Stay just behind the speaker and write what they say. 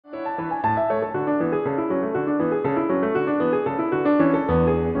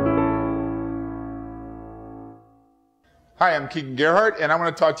Hi, I'm Keegan Gerhard, and I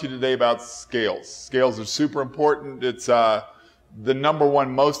want to talk to you today about scales. Scales are super important. It's the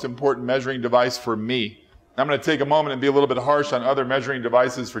 #1 most important measuring device for me. I'm going to take a moment and be a little bit harsh on other measuring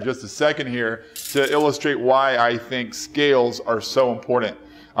devices for just a second here to illustrate why I think scales are so important.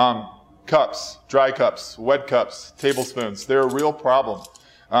 Cups, dry cups, wet cups, tablespoons, they're a real problem.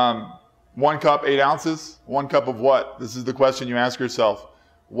 1 cup, 8 ounces, 1 cup of what? This is the question you ask yourself.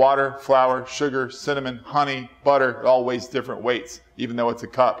 Water, flour, sugar, cinnamon, honey, butter, it all weighs different weights, even though it's a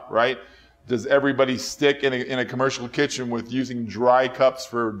cup, right? Does everybody stick in a commercial kitchen with using dry cups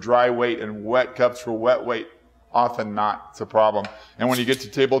for dry weight and wet cups for wet weight? Often not. It's a problem. And when you get to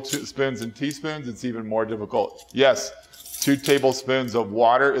tablespoons and teaspoons, it's even more difficult. Yes, 2 tablespoons of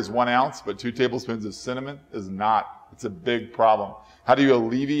water is 1 ounce, but 2 tablespoons of cinnamon is not. It's a big problem. How do you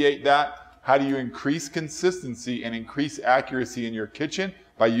alleviate that? How do you increase consistency and increase accuracy in your kitchen?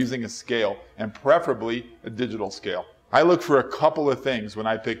 By using a scale, and preferably a digital scale. I look for a couple of things when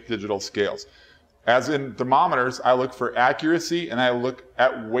I pick digital scales. As in thermometers, I look for accuracy and I look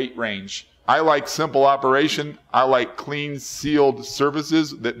at weight range. I like simple operation. I like clean, sealed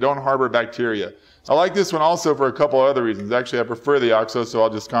surfaces that don't harbor bacteria. I like this one also for a couple of other reasons. Actually, I prefer the OXO, so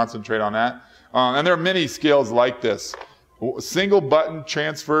I'll just concentrate on that. And there are many scales like this. Single button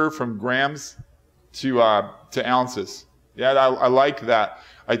transfer from grams to ounces. Yeah, I like that.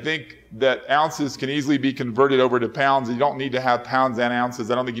 I think that ounces can easily be converted over to pounds. You don't need to have pounds and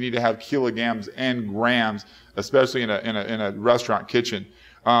ounces. I don't think you need to have kilograms and grams, especially in a restaurant kitchen.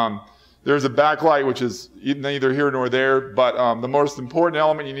 There's a backlight, which is neither here nor there, but the most important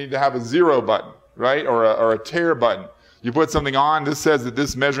element, you need to have a 0 button, right, or a tare button. You put something on, this says that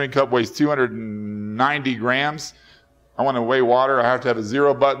this measuring cup weighs 290 grams. I want to weigh water, I have to have a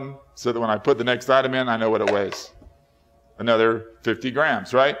 0 button so that when I put the next item in, I know what it weighs. Another 50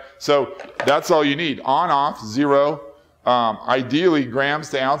 grams, right? So that's all you need. On, off, 0. Ideally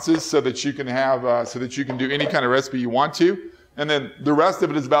grams to ounces so that you can have, so that you can do any kind of recipe you want to. And then the rest of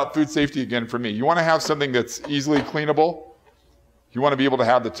it is about food safety again for me. You want to have something that's easily cleanable. You want to be able to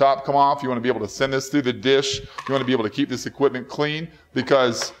have the top come off. You want to be able to send this through the dish. You want to be able to keep this equipment clean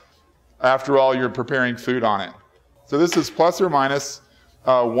because after all, you're preparing food on it. So this is plus or minus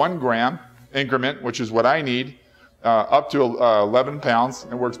 1 gram increment, which is what I need. Up to 11 pounds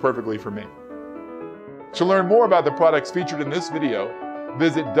and works perfectly for me. To learn more about the products featured in this video,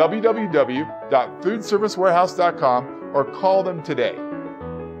 visit www.foodservicewarehouse.com or call them today.